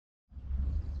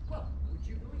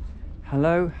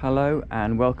Hello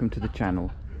and welcome to the channel.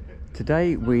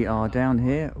 Today we are down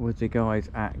here with the guys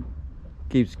at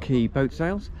Gibbs Quay Boat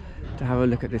Sales to have a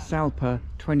look at the Salpa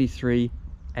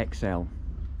 23XL.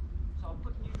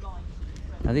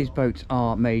 Now these boats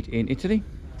are made in Italy.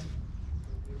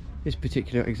 This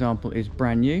particular example is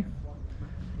brand new,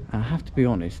 and I have to be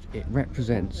honest, it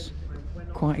represents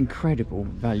quite incredible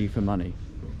value for money.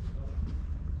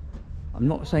 I'm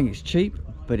not saying it's cheap,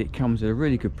 but it comes at a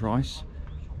really good price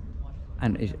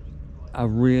and is a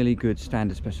really good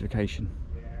standard specification.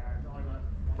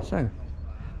 So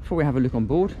before we have a look on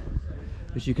board,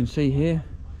 as you can see here,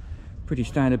 pretty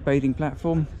standard bathing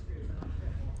platform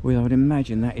with, I would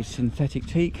imagine that is synthetic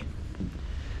teak.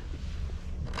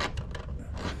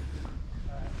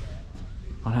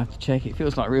 I'll have to check, it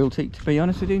feels like real teak to be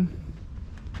honest with you.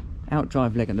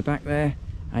 Outdrive leg on the back there,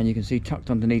 and you can see tucked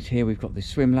underneath here we've got this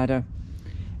swim ladder,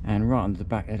 and right under the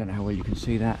back, I don't know how well you can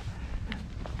see that,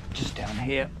 just down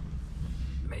here,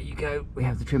 there you go, we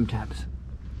have the trim tabs.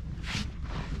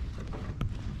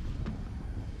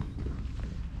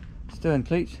 Stern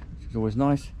cleats, which is always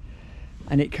nice,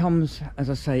 and it comes, as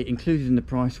I say, included in the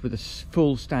price with a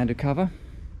full standard cover.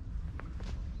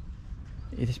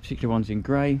 This particular one's in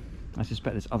grey. I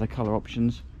suspect there's other colour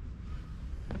options,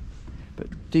 but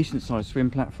decent sized swim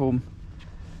platform.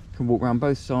 Can walk around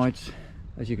both sides.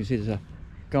 As you can see, there's a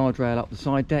guardrail up the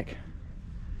side deck.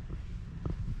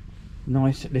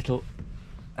 Nice little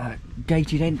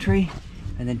gated entry,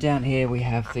 and then down here we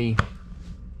have the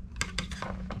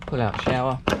pull out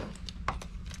shower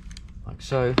like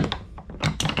so,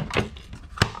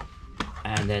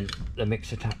 and then the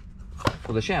mixer tap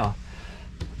for the shower.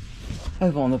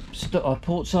 Over on the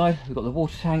port side we've got the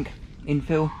water tank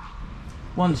infill,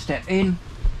 one step in,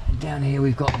 and down here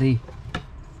we've got the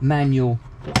manual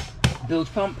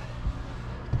bilge pump.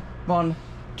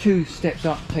 2 steps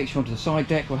up takes you onto the side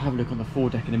deck. We'll have a look on the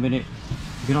foredeck in a minute.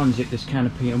 You can unzip this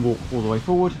canopy and walk all the way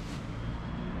forward.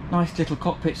 Nice little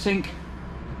cockpit sink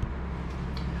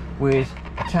with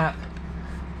a tap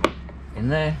in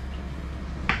there,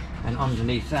 and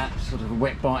underneath that sort of a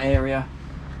wet bar area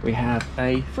we have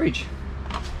a fridge,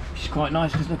 which is quite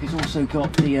nice because look, it's also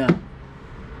got the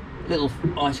little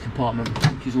ice compartment,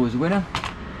 which is always a winner.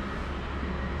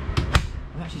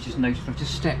 I've actually just noticed, I've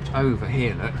just stepped over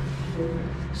here, look,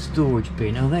 storage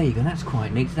bin. Oh, there you go, that's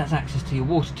quite neat. So that's access to your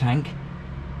water tank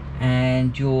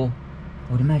and your,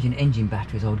 I would imagine, engine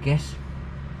batteries, I would guess.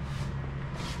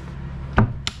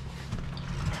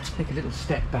 Take a little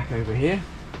step back over here.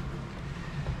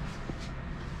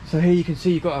 So here you can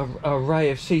see you've got an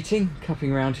array of seating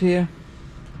cupping around here.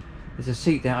 There's a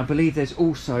seat there. I believe there's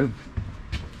also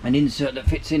an insert that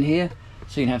fits in here,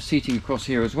 so you can have seating across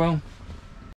here as well.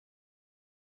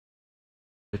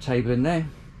 The table in there,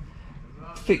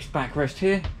 fixed backrest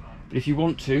here, but if you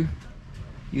want to,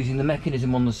 using the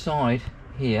mechanism on the side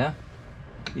here,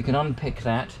 you can unpick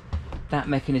that. That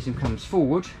mechanism comes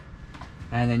forward,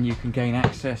 and then you can gain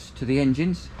access to the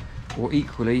engines, or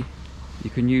equally you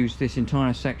can use this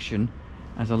entire section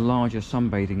as a larger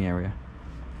sunbathing area.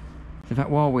 In fact,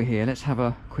 while we're here, let's have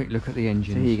a quick look at the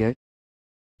engine. So here you go.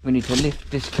 We need to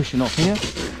lift this cushion off here.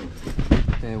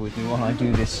 Bear with me while I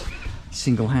do this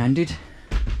single-handed.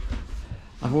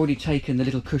 I've already taken the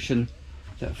little cushion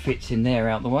that fits in there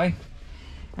out the way,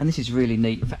 and this is really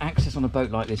neat. For access on a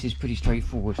boat like this is pretty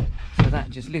straightforward. So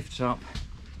that just lifts up,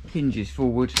 hinges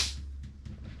forward,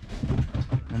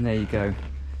 and there you go.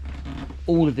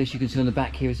 All of this you can see on the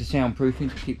back here is the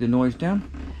soundproofing to keep the noise down.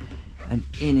 And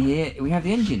in here we have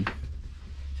the engine.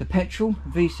 It's a petrol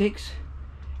V6.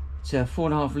 It's a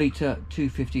 4.5 litre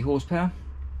 250 horsepower.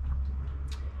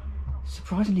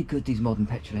 Surprisingly good, these modern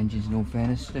petrol engines, in all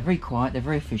fairness. They're very quiet, they're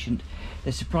very efficient,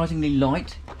 they're surprisingly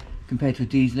light compared to a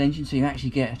diesel engine, so you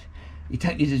actually you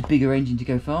don't need as bigger engine to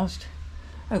go fast.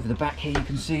 Over the back here you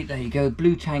can see, there you go,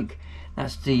 blue tank,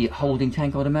 that's the holding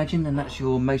tank I'd imagine, and that's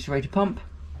your macerator pump.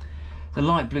 The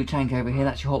light blue tank over here,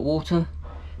 that's your hot water.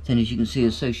 Then, as you can see,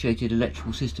 associated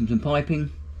electrical systems and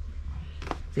piping.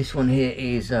 This one here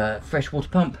is a freshwater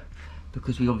pump,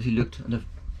 because we obviously looked at the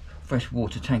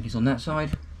freshwater tank is on that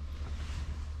side.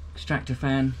 Extractor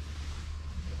fan.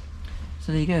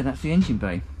 So there you go, that's the engine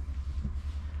bay.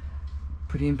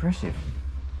 Pretty impressive.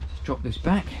 Let's drop this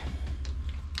back.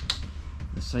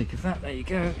 For the sake of that, there you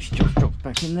go, it just drops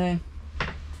back in there.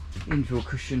 Infill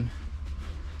cushion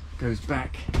goes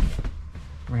back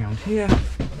around here,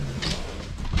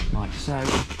 like so.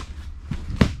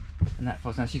 And that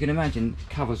falls down. So you can imagine,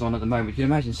 covers on at the moment, you can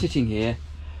imagine sitting here,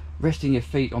 resting your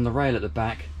feet on the rail at the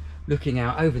back, looking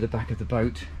out over the back of the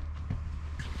boat,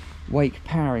 wake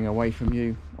powering away from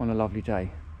you on a lovely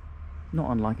day. Not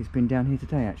unlike it's been down here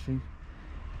today actually.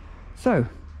 So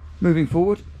moving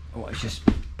forward, let's just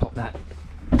pop that.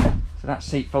 So that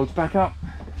seat folds back up,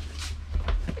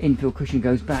 infill cushion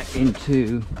goes back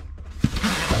into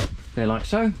there like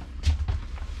so,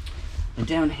 and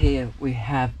down here we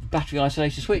have the battery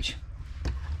isolation switch.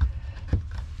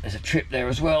 There's a trip there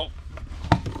as well,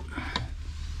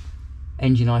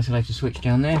 engine isolator switch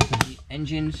down there for the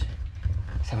engines.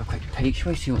 Let's have a quick peek,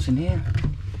 shall we see what's in here?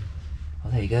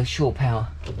 Oh, there you go, shore power.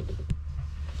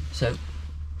 So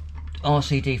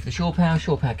RCD for the shore power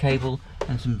cable,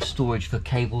 and some storage for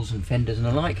cables and fenders and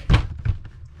the like.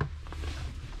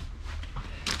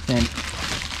 Then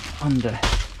under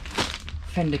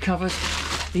fender covers,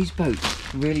 these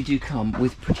boats really do come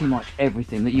with pretty much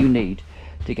everything that you need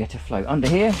to get afloat. Under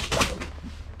here,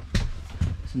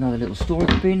 there's another little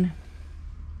storage bin,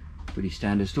 pretty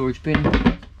standard storage bin.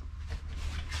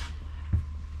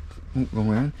 Oh, wrong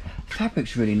way around. The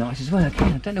fabric's really nice as well.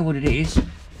 Again, I don't know what it is.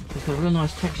 It's got a real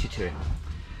nice texture to it.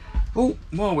 Oh,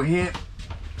 while we're here,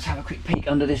 let's have a quick peek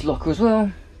under this locker as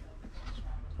well.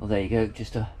 Oh, there you go,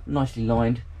 just a nicely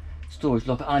lined storage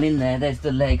locker. And in there, there's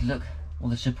the leg, look, or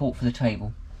the support for the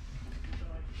table.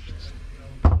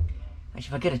 Actually,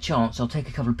 if I get a chance, I'll take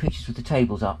a couple of pictures with the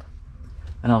tables up,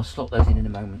 and I'll slot those in a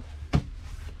moment.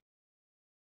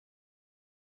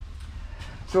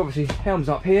 So obviously, helm's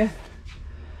up here.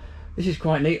 This is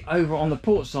quite neat. Over on the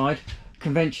port side,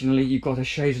 conventionally you've got a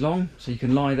chaise longue, so you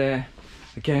can lie there,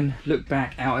 again look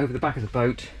back out over the back of the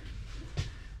boat,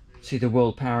 see the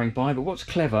world powering by. But what's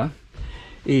clever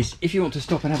is if you want to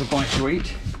stop and have a bite to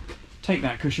eat, take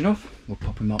that cushion off. We'll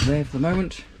pop him up there for the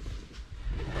moment,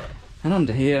 and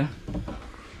under here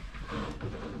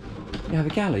you have a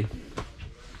galley,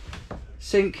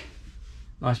 sink,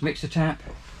 nice mixer tap,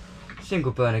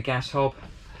 single burner gas hob.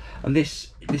 And this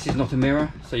is not a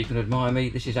mirror, so you can admire me.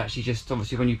 This is actually just,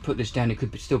 obviously when you put this down it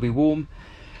could still be warm,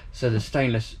 so the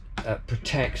stainless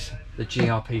protects the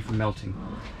GRP from melting.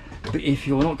 But if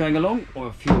you're not going along, or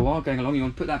if you are going along, you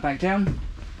want to put that back down.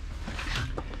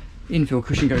 Infill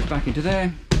cushion goes back into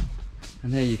there,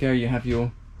 and there you go, you have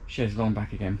your chaise longue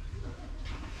back again.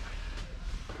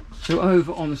 So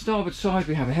over on the starboard side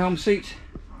we have a helm seat,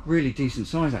 really decent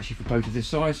size actually for a boat of this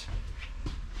size.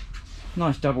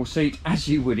 Nice double seat, as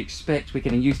you would expect. We're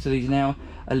getting used to these now.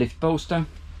 A lift bolster.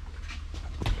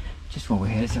 Just while we're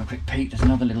here, let's have a quick peek. There's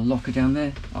another little locker down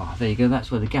there. Oh, there you go,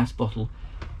 that's where the gas bottle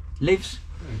lives.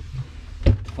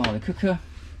 Fire the cooker.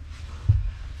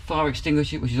 Fire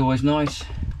extinguisher, which is always nice.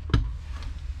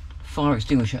 Fire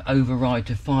extinguisher override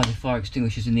to fire the fire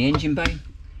extinguishers in the engine bay.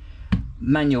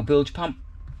 Manual bilge pump.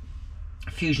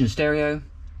 Fusion stereo.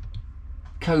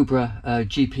 Cobra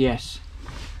GPS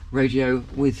radio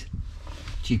with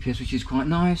GPS, which is quite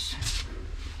nice.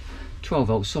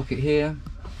 12-volt socket here,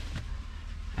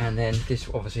 and then this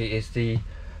obviously is the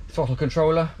throttle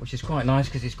controller, which is quite nice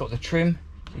because it's got the trim.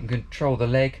 You can control the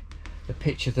leg, the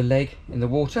pitch of the leg in the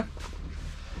water.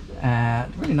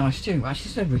 Really nice steering. Actually,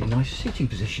 it's a really nice seating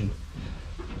position.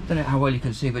 Don't know how well you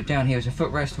can see, but down here is a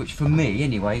footrest, which for me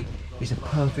anyway is a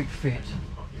perfect fit,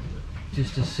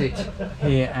 just to sit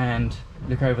here and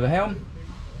look over the helm.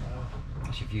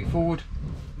 That's your view forward.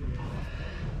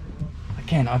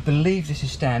 Again, I believe this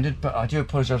is standard, but I do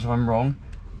apologise if I'm wrong.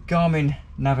 Garmin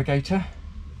navigator,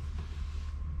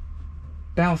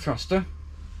 bow thruster,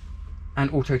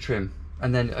 and auto trim,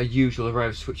 and then a usual array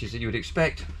of switches that you would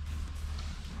expect.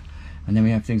 And then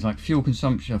we have things like fuel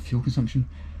consumption,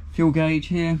 fuel gauge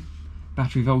here,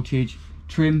 battery voltage,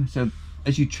 trim. So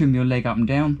as you trim your leg up and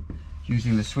down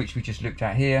using the switch we just looked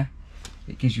at here,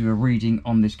 it gives you a reading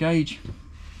on this gauge.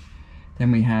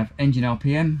 Then we have engine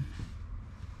RPM,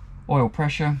 oil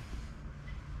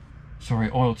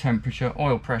temperature,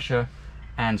 oil pressure,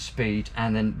 and speed.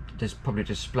 And then there's probably a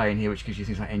display in here which gives you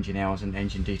things like engine hours and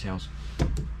engine details.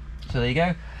 So there you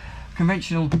go.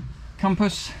 Conventional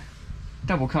compass,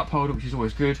 double cup holder, which is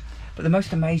always good. But the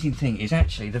most amazing thing is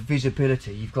actually the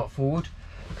visibility you've got forward,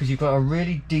 because you've got a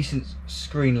really decent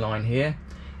screen line here,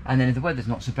 and then if the weather's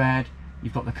not so bad,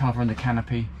 you've got the cover and the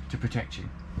canopy to protect you.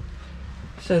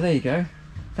 So there you go,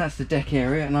 that's the deck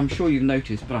area, and I'm sure you've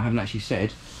noticed, but I haven't actually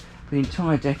said, the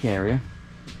entire deck area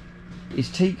is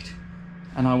teaked,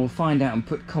 and I will find out and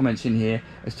put comments in here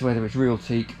as to whether it's real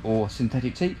teak or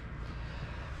synthetic teak.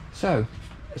 So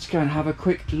let's go and have a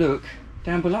quick look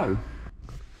down below.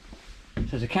 So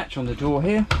there's a catch on the door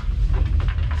here,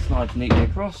 slides neatly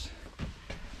across.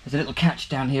 There's a little catch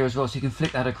down here as well, so you can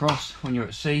flick that across when you're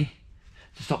at sea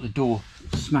to stop the door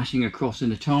smashing across in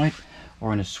the tide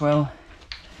or in a swell.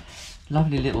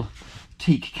 Lovely little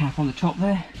teak cap on the top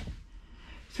there.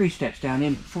 3 steps down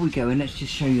in. Before we go in, let's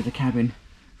just show you the cabin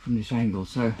from this angle.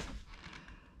 So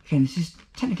again, this is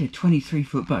technically a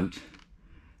 23-foot boat,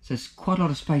 So there's quite a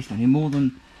lot of space down here, more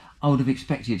than I would have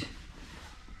expected.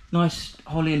 Nice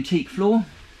holly and teak floor.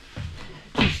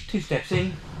 Two steps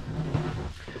in.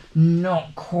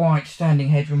 Not quite standing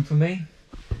headroom for me.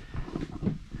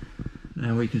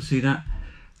 Now we can see that.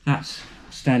 That's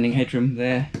standing headroom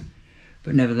there,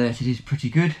 but nevertheless it is pretty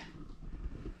good.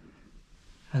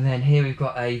 And then here we've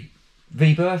got a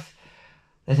V-berth.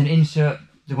 There's an insert,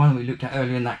 the one we looked at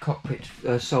earlier in that cockpit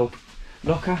sole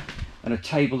locker, and a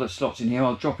table that slots in here.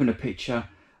 I'll drop in a picture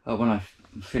when I've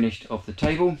finished of the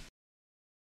table.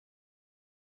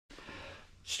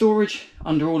 Storage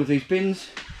under all of these bins,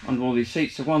 under all these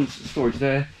seats. So one's storage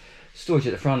there, storage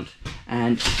at the front,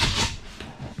 and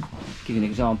give you an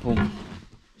example,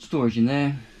 storage in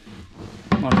there,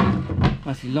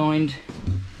 nicely lined,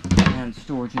 and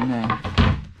storage in there.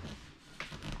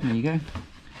 There you go.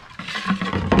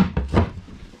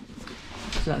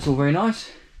 So that's all very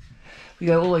nice. We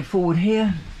go all the way forward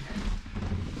here.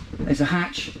 There's a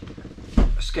hatch,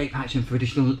 escape hatching for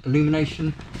additional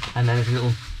illumination, and then there's a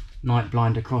little night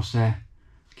blind across there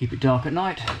to keep it dark at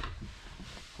night.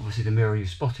 Obviously the mirror you've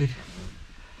spotted.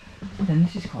 And then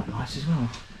this is quite nice as well.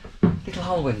 Little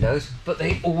hull windows, but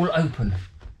they all open,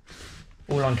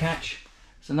 all on catch.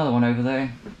 There's another one over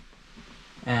there,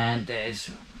 and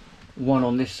there's one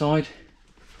on this side.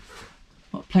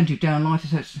 Got plenty of downlighters,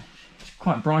 so it's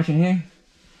quite bright in here.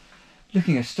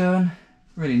 Looking astern,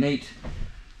 really neat.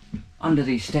 Under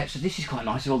these steps, so this is quite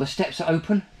nice as well. The steps are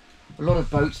open. A lot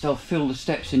of boats, they'll fill the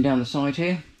steps in down the side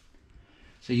here,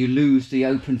 so you lose the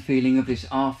open feeling of this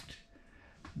aft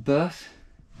berth.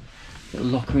 Little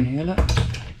locker in here, look.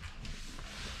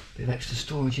 Bit of extra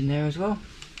storage in there as well.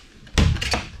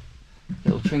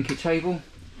 Little trinket table.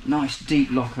 Nice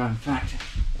deep locker, in fact,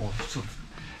 or sort of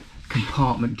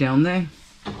compartment down there.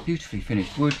 Beautifully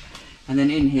finished wood. And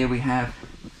then in here we have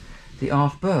the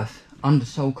aft berth, under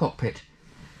sole cockpit.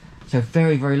 So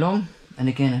very, very long. And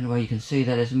again, anyway, you can see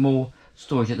that there's more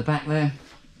storage at the back there.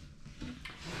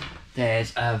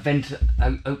 There's a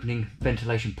opening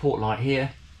ventilation port light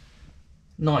here.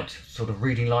 Night sort of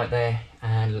reading light there,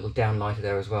 and a little downlighter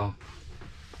there as well.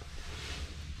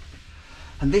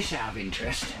 And this, out of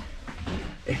interest,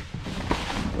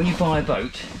 when you buy a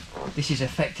boat, this is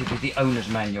effectively the owner's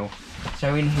manual.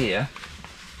 So in here,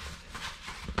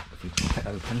 if we pop it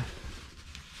open,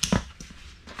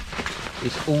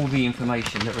 is all the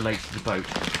information that relates to the boat.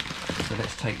 So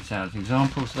let's take this out as an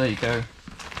example. So there you go.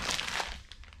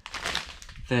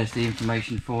 There's the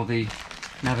information for the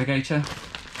navigator.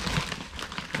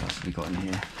 What else have we got in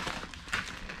here?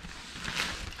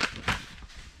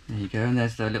 There you go, and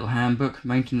there's the little handbook,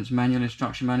 maintenance manual,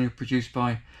 instruction manual, produced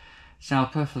by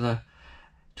Salpa for the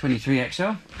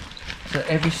 23XL. So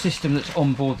every system that's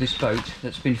on board this boat,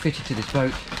 that's been fitted to this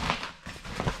boat,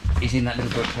 is in that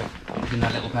little booklet, is in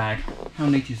that little bag. How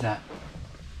neat is that?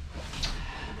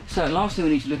 So last thing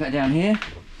we need to look at down here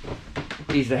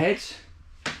is the heads.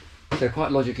 So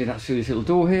quite logically that's through this little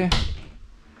door here.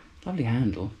 Lovely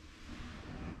handle.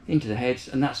 Into the heads,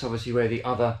 and that's obviously where the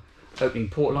other opening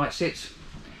port light sits.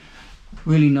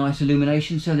 Really nice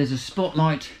illumination. So there's a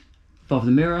spotlight above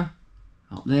the mirror,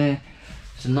 up there.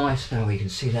 There's a nice, now we can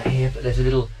see that here, but there's a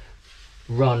little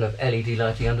run of LED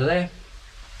lighting under there.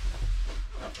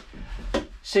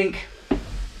 Sink,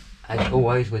 as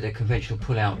always, with a conventional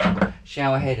pull-out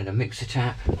shower head and a mixer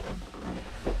tap.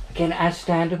 Again, as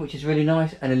standard, which is really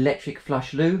nice, an electric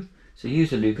flush loo. So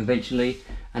use the loo conventionally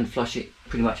and flush it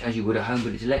pretty much as you would at home,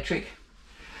 but it's electric.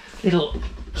 Little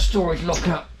storage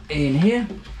locker in here,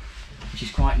 which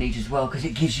is quite neat as well, because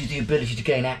it gives you the ability to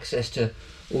gain access to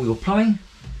all your plumbing.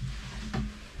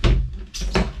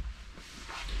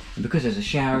 And because there's a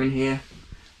shower in here,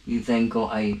 you've then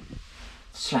got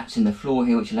slats in the floor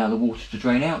here which allow the water to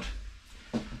drain out.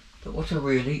 But what a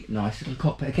really nice little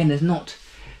cockpit. Again, there's not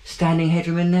standing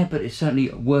headroom in there, but it's certainly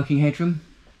working headroom.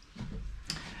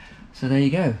 So there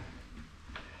you go.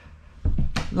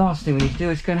 Last thing we need to do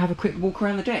is go and have a quick walk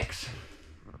around the decks.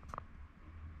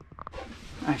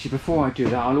 Actually, before I do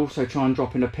that, I'll also try and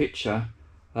drop in a picture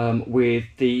with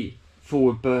the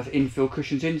forward berth infill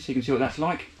cushions in, so you can see what that's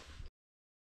like.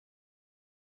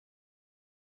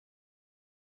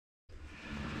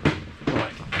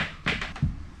 Right.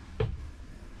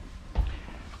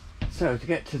 So to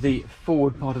get to the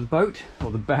forward part of the boat,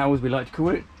 or the bow as we like to call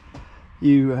it,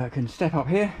 you can step up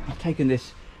here. I've taken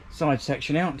this side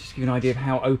section out just to give you an idea of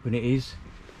how open it is.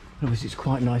 Obviously it's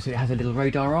quite nice that it has a little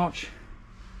radar arch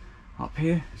up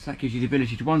here, so that gives you the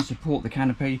ability to, one, support the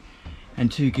canopy,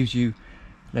 and two, gives you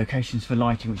locations for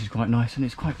lighting, which is quite nice. And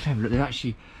it's quite clever that they've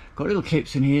actually got little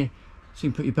clips in here so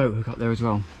you can put your boat hook up there as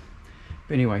well.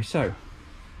 But anyway, so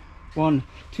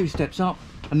 2 steps up,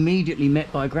 immediately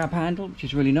met by a grab handle, which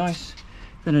is really nice.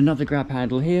 Then another grab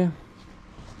handle here.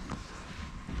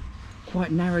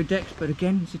 Quite narrow decks, but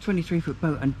again, it's a 23-foot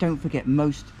boat, and don't forget,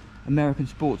 most American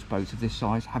sports boats of this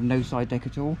size have no side deck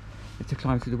at all. You have to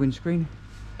climb through the windscreen.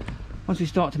 Once we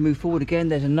start to move forward again,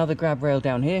 there's another grab rail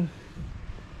down here.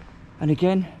 And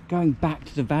again, going back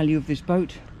to the value of this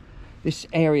boat, this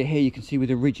area here you can see with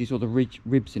the ridges or the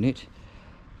ribs in it.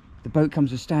 The boat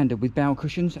comes as standard with bow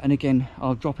cushions, and again,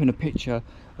 I'll drop in a picture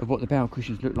of what the bow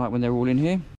cushions look like when they're all in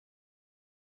here.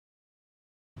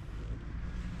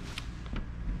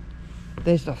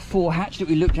 There's the fore hatch that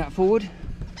we looked at forward.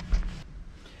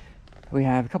 We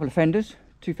have a couple of fenders,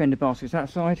 2 fender baskets that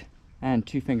side, and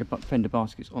 2 fender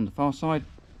baskets on the far side.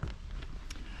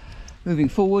 Moving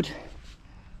forward,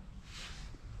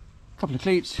 a couple of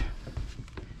cleats,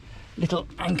 little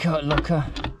anchor locker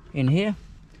in here.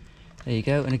 There you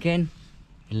go, and again,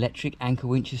 electric anchor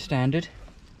winch is standard.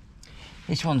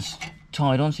 This one's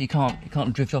tied on, so it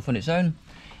can't drift off on its own.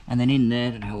 And then in there,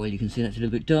 I don't know how well you can see, that's a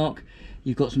little bit dark.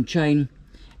 You've got some chain,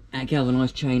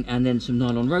 galvanised chain, and then some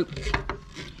nylon rope.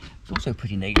 It's also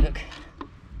pretty neat, look.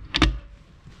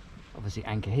 Obviously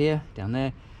anchor here, down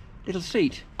there, little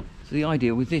seat. So the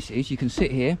idea with this is you can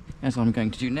sit here, as I'm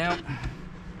going to do now,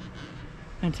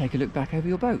 and take a look back over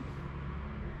your boat.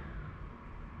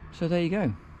 So there you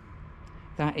go.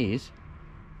 That is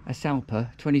a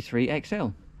Salpa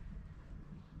 23XL.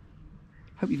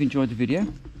 Hope you've enjoyed the video.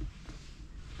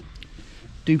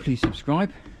 Do please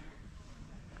subscribe,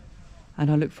 and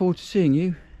I look forward to seeing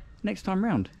you next time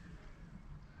round.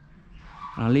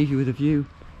 And I'll leave you with a view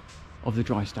of the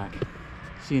dry stack.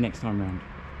 See you next time round.